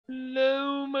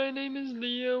Hello, my name is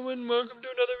Leo, and welcome to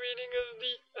another reading of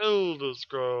the Elder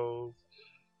Scrolls.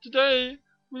 Today,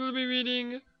 we'll be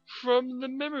reading from the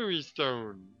Memory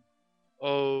Stone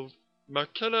of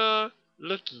Makela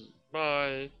Leki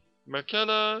by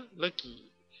Makela Leki.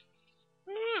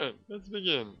 Alright, let's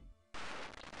begin.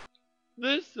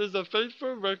 This is a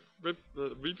faithful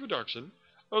reproduction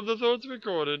of the thoughts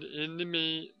recorded in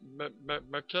the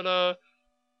Makela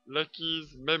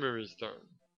Leki's Memory Stone.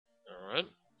 Alright.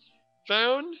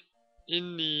 Found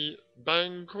in the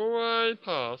Bangkoi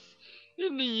Pass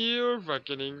in the year of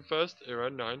reckoning First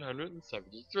Era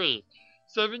 973,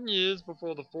 7 years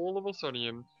before the fall of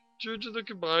Osonium, due to the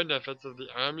combined efforts of the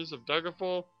armies of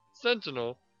Daggerfall,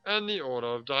 Sentinel, and the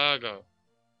Order of Dagger.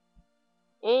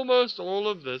 Almost all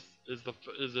of this is in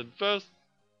the first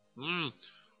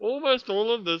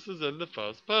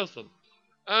person,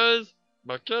 as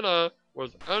Makela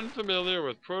was unfamiliar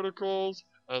with protocols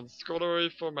and scholarly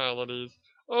formalities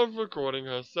of recording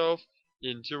herself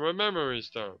into a memory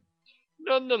stone.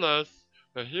 Nonetheless,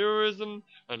 her heroism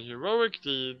and heroic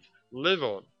deeds live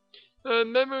on, her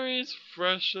memories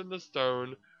fresh in the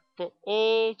stone for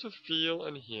all to feel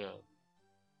and hear.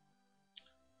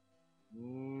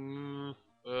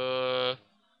 I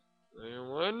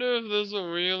wonder if this will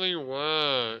really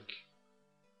work.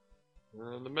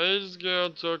 The Mage's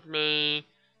Guild took me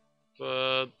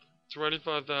for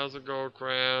 25,000 gold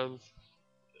crowns.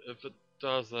 If it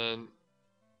doesn't...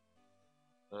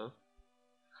 Huh?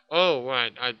 Oh,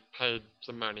 right, I paid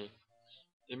some money.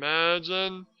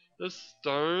 Imagine this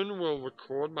stone will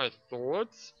record my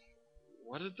thoughts?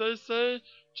 What did they say?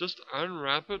 Just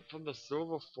unwrap it from the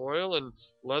silver foil and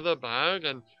leather bag,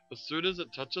 and as soon as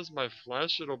it touches my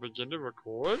flesh, it'll begin to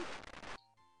record?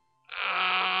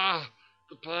 Ah!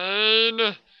 The pain!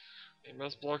 I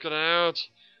must block it out.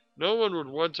 No one would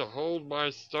want to hold my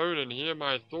stone and hear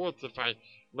my thoughts if I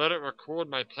let it record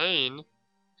my pain.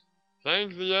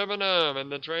 Thank the Ebenam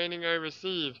and the training I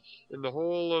received in the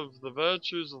Hall of the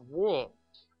Virtues of War,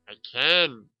 I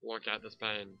can block out this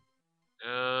pain.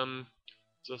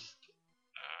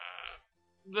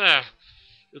 There.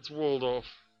 It's walled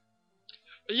off.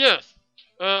 Yes,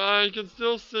 I can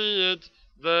still see it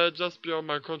there just beyond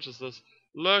my consciousness,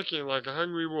 lurking like a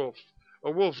hungry wolf.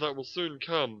 A wolf that will soon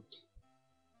come.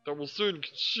 That will soon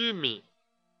consume me.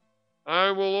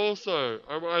 I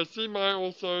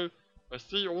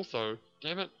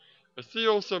see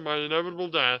also my inevitable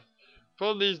death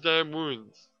from these damn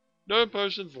wounds. No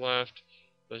potions left.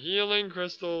 The healing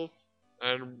crystal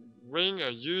and ring are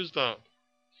used up.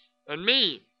 And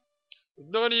me,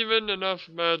 with not even enough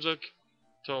magic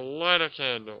to light a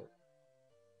candle.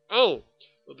 Oh,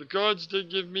 but the gods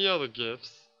did give me other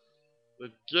gifts.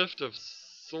 The gift of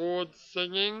sword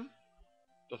singing,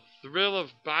 the thrill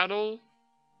of battle,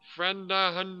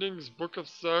 Frenda Hunding's Book of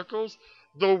Circles,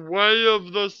 the Way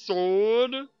of the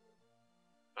Sword?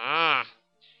 Ah,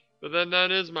 but then that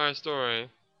is my story.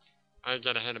 I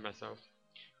get ahead of myself.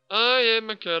 I am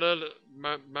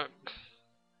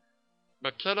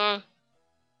Makela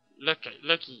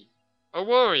Leki, a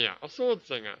warrior, a sword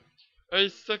singer, a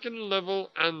second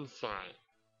level Ansai.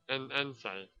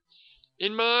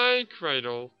 In my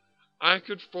cradle, I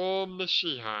could form the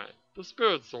Shihai, the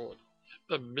spirit sword,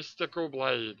 the mystical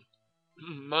blade.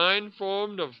 Mine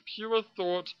formed of pure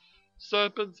thought,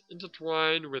 serpents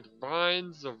intertwined with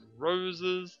vines of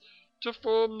roses, to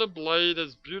form the blade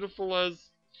as beautiful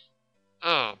as...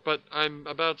 but I'm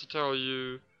about to tell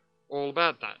you all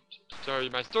about that. To tell you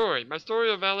my story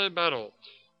of valiant battle,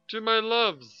 to my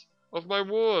loves, of my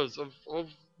wars, of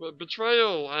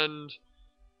betrayal, and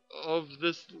of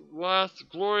this last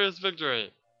glorious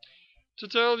victory. To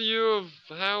tell you of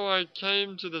how I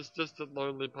came to this distant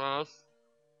lonely pass,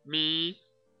 me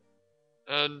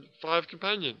and 5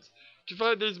 companions, to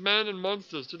fight these men and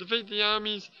monsters, to defeat the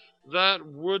armies that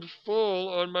would fall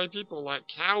on my people like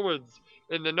cowards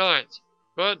in the night.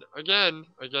 But, again,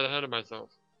 I get ahead of myself.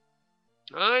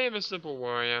 I am a simple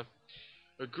warrior.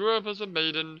 I grew up as a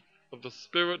maiden of the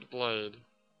Spirit Blade.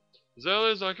 As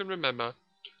early as I can remember,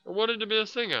 I wanted to be a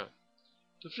singer,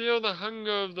 to feel the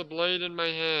hunger of the blade in my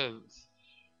hands,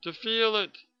 to feel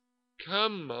it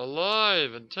come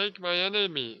alive and take my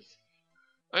enemies.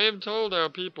 I am told our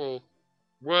people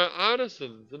were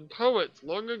artisans and poets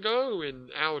long ago in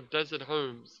our desert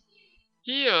homes.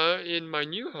 Here, in my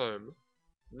new home,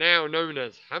 now known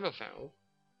as Hammerfell,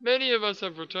 many of us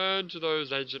have returned to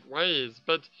those ancient ways,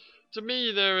 but to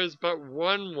me there is but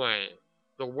one way,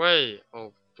 the way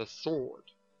of the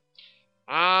sword.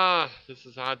 This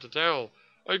is hard to tell.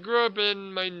 I grew up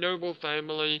in my noble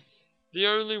family, the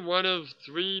only one of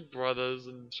 3 brothers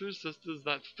and 2 sisters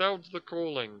that felt the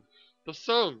calling, the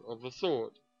song of the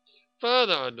sword.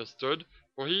 Father understood,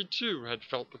 for he too had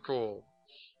felt the call.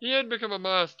 He had become a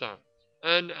master,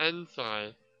 an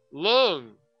Ansai,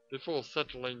 long before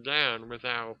settling down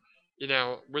hmm?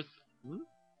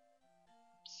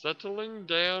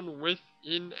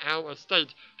 Within our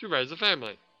estate to raise a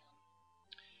family.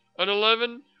 At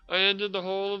 11, I entered the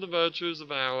Hall of the Virtues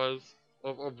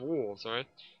of War,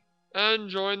 and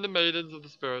joined the Maidens of the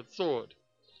Spirit Sword.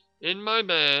 In my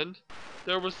band,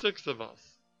 there were 6 of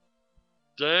us.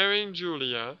 Daring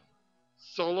Julia,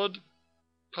 Solid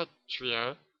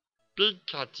Patria, Big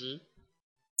Catty.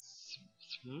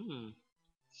 Hmm.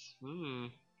 Hmm.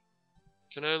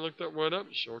 Can I look that word up?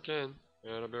 Sure can.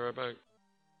 And I'll be right back.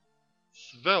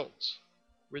 Svelte,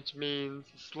 which means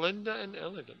slender and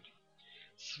elegant.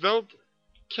 Svelte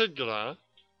Kegla,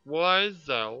 Wise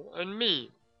Zell, and me.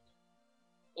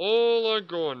 All are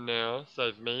gone now,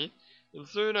 save me, and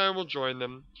soon I will join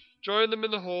them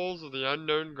in the halls of the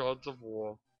unknown gods of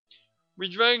war.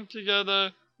 We drank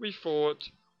together, we fought,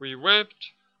 we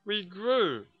wept, we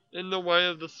grew in the way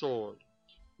of the sword.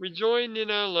 We joined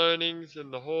in our learnings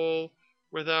in the hall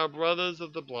with our brothers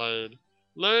of the blade,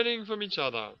 learning from each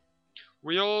other.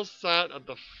 We all sat at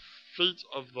the feet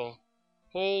of the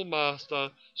hall master,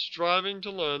 striving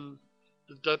to learn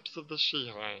the depths of the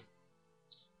Shihai,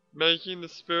 making the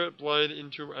spirit blade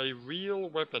into a real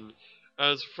weapon,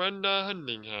 as Frenda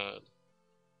Hunding had.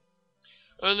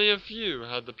 Only a few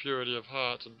had the purity of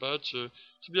heart and virtue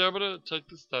to be able to take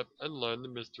the step and learn the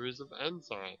mysteries of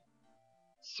Ansai,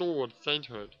 sword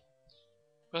sainthood.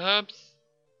 Perhaps,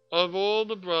 of all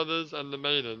the brothers and the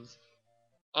maidens,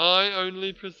 I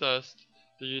only possessed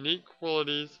the unique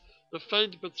qualities, the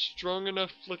faint but strong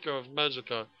enough flicker of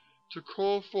magicka to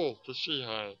call forth the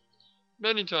Shihai.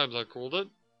 Many times I called it,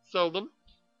 seldom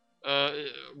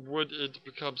would it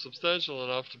become substantial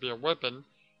enough to be a weapon.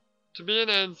 To be an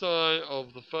Ansai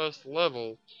of the first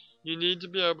level, you need to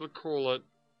be able to call it,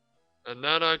 and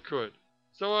that I could.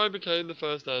 So I became the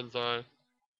first Ansai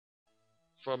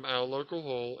from our local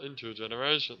hall in 2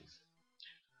 generations.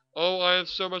 Oh, I have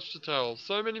so much to tell,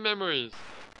 so many memories,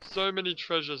 so many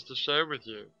treasures to share with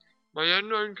you. My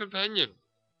unknown companion.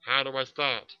 How do I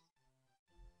start?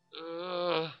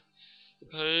 The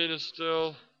pain is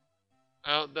still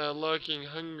out there lurking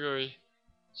hungry,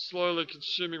 slowly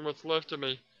consuming what's left of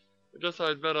me. I guess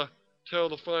I'd better tell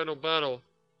of the final battle.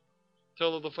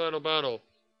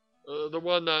 The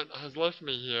one that has left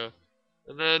me here.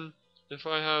 And then, if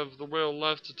I have the will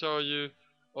left to tell you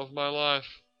of my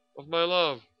life, of my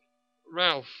love,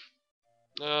 Ralph.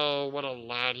 Oh, what a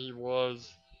lad he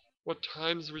was. What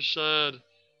times we shared.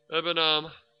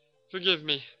 Ebenam, forgive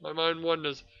me, my mind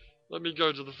wanders. Let me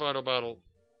go to the final battle.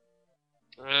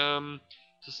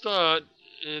 To start,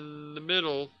 in the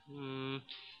middle,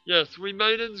 yes, we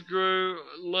maidens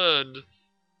learned,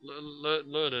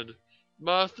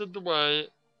 mastered the way,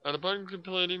 and upon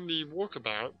completing the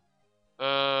walkabout,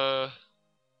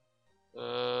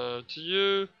 to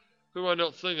you who are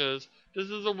not singers, this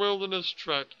is a wilderness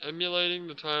trek emulating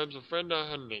the times of Frenda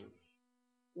Hunding,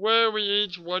 where we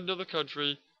each wander the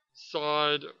country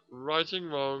side, righting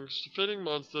wrongs, defeating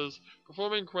monsters,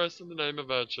 performing quests in the name of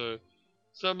virtue.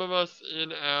 Some of us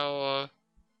in our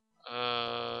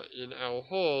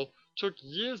hall took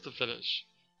years to finish.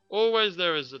 Always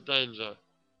there is a danger.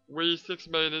 We 6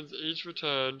 maidens each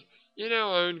returned in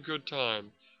our own good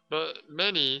time, but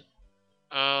many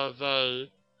are they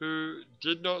who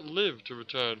did not live to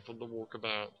return from the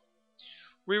walkabout.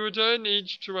 We return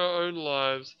each to our own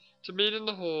lives, to meet in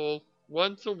the hall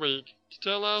once a week to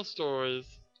tell our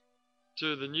stories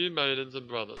to the new maidens and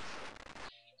brothers,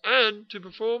 and to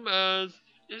perform as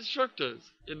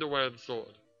instructors in the way of the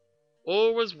sword.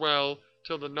 All was well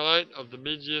till the night of the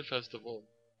mid-year festival.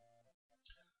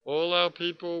 All our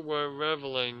people were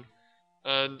reveling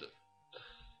and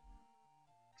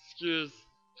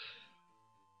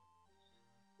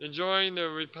enjoying the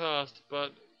repast,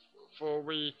 but for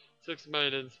we 6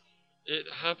 maidens, it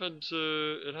happened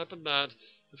that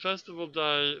the festival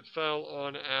day fell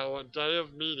on our day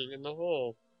of meeting in the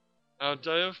hall, our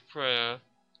day of prayer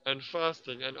and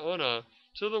fasting and honor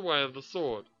to the way of the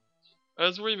sword.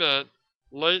 As we met,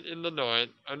 late in the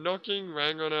night, a knocking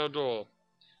rang on our door.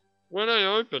 When I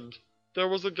opened, there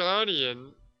was a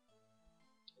guardian,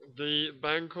 the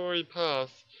Bankori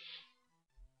Pass.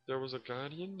 There was a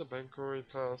guardian, the Bankori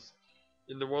Pass,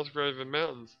 in the Wasgraven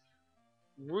Mountains,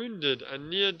 wounded and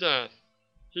near death.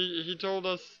 He told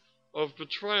us of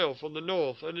betrayal from the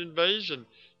north, an invasion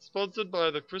sponsored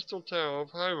by the Crystal Tower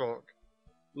of High Rock,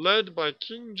 led by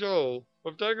King Joel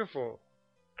of Daggerfall,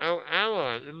 our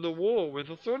ally in the war with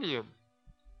Athonium.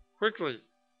 Quickly,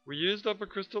 we used up a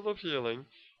crystal of healing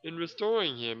in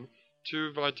restoring him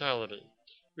to vitality.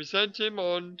 We sent him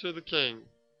on to the king,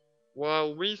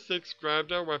 while we 6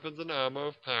 grabbed our weapons and armor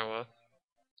of power,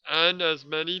 and as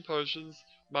many potions,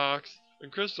 marks,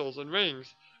 and crystals and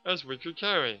rings as we could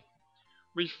carry.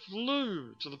 We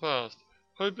flew to the past,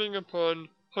 hoping upon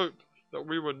hope that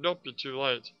we would not be too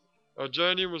late. Our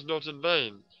journey was not in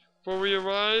vain, for we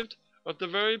arrived at the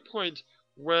very point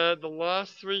where the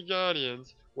last 3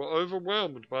 guardians were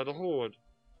overwhelmed by the horde.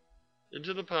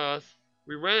 Into the pass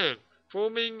we ran,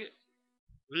 forming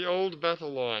the old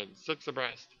battle line, 6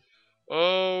 abreast.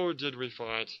 Oh, did we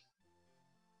fight!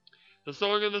 The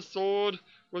song of the sword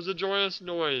was a joyous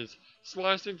noise,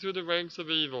 slicing through the ranks of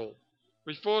evil.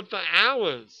 We fought for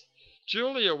hours.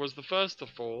 Julia was the first to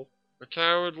fall, a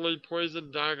cowardly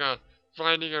poisoned dagger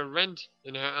finding a rent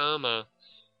in her armor.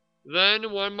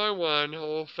 Then, one by one,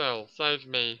 all fell, save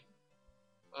me.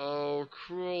 Oh,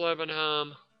 cruel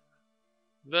Ebenham!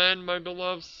 Then my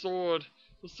beloved sword,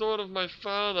 the sword of my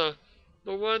father,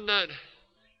 the one that,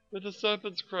 with a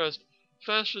serpent's crest,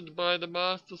 fashioned by the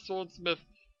master swordsmith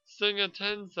Singer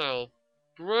Tencel,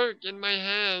 broke in my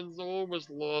hands. All was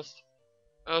lost.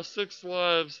 Our 6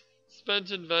 lives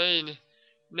spent in vain.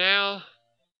 Now,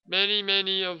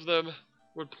 many of them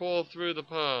would pour through the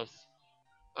pass.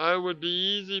 I would be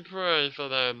easy prey for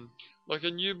them, like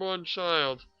a newborn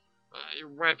child. I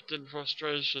wept in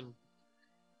frustration.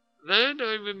 Then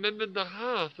I remembered the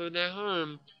hearth in our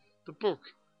home, the book,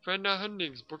 Friend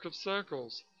Hunding's Book of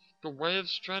Circles, the Way of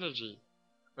Strategy.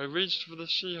 I reached for the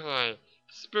Shihai,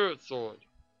 the Spirit Sword,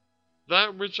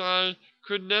 that which I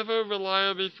could never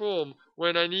reliably form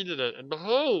when I needed it, and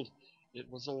behold, it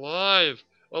was alive,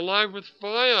 alive with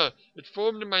fire. It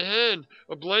formed in my hand,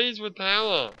 ablaze with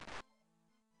power.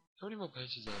 How many more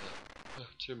pages are there? Oh,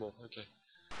 2 more, okay.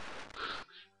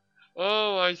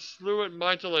 Oh, I slew it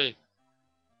mightily,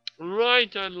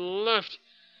 right and left,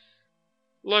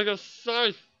 like a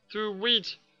scythe through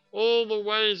wheat. All the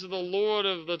ways of the Lord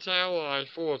of the Tower I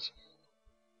fought.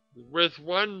 With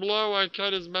one blow I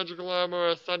cut his magical armor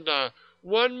asunder.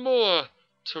 One more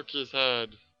took his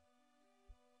head.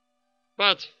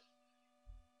 But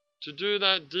to do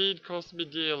that deed cost me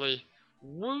dearly.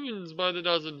 Wounds by the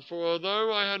dozen, for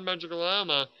although I had magical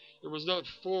armor, it was not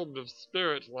formed of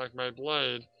spirit like my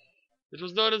blade. It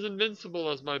was not as invincible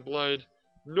as my blade,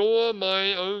 nor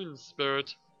my own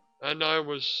spirit, and I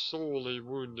was sorely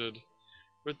wounded.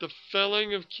 With the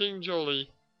felling of King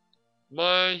Jolly,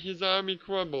 his army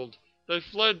crumbled. They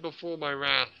fled before my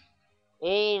wrath.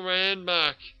 All ran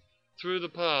back through the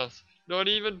pass, not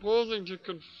even pausing to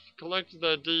collect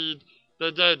their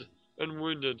dead and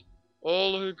wounded.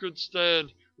 All who could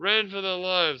stand ran for their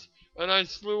lives, and I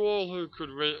slew all who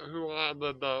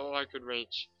I could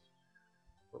reach.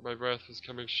 But my breath was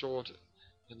coming short,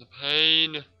 and the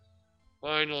pain.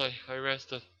 Finally, I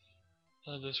rested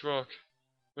on this rock,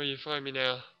 where you find me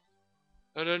now.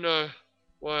 I don't know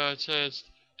why I chanced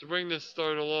to bring this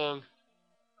stone along.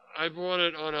 I brought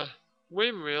it on a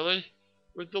whim, really,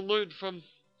 with the loot from...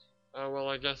 Oh, well,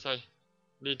 I guess I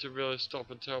need to really stop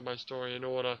and tell my story in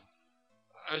order.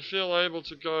 I feel able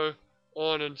to go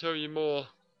on and tell you more.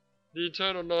 The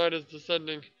eternal night is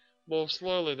descending more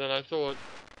slowly than I thought.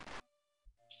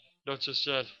 Not just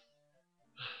yet.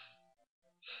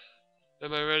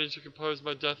 Am I ready to compose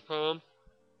my death poem?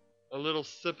 A little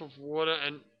sip of water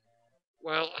and...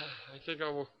 Well, I think I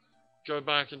will go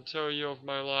back and tell you of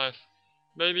my life.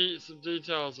 Maybe some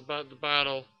details about the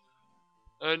battle.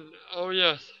 And, oh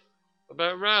yes,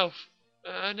 about Ralph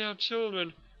and our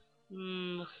children.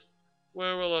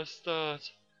 Where will I start?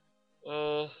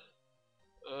 Oh,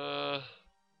 I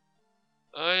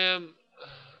am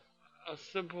a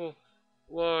simple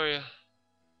warrior.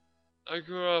 I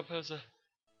grew up as a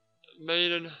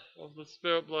maiden of the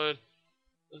Spirit Blade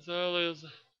as early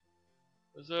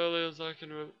as I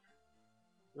can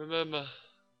remember.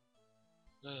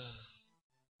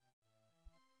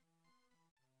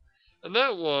 And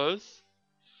that was...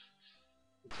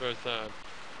 It's very sad.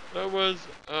 That was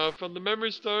from the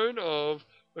Memory Stone of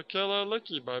Makela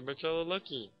Leki by Makela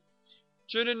Leki.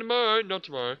 Tune in tomorrow, not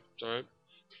tomorrow, sorry.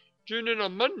 Tune in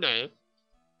on Monday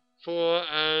for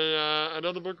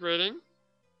another book reading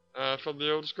from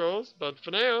the Old Scrolls. But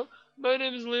for now, my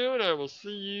name is Leo and I will see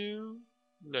you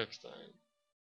next time.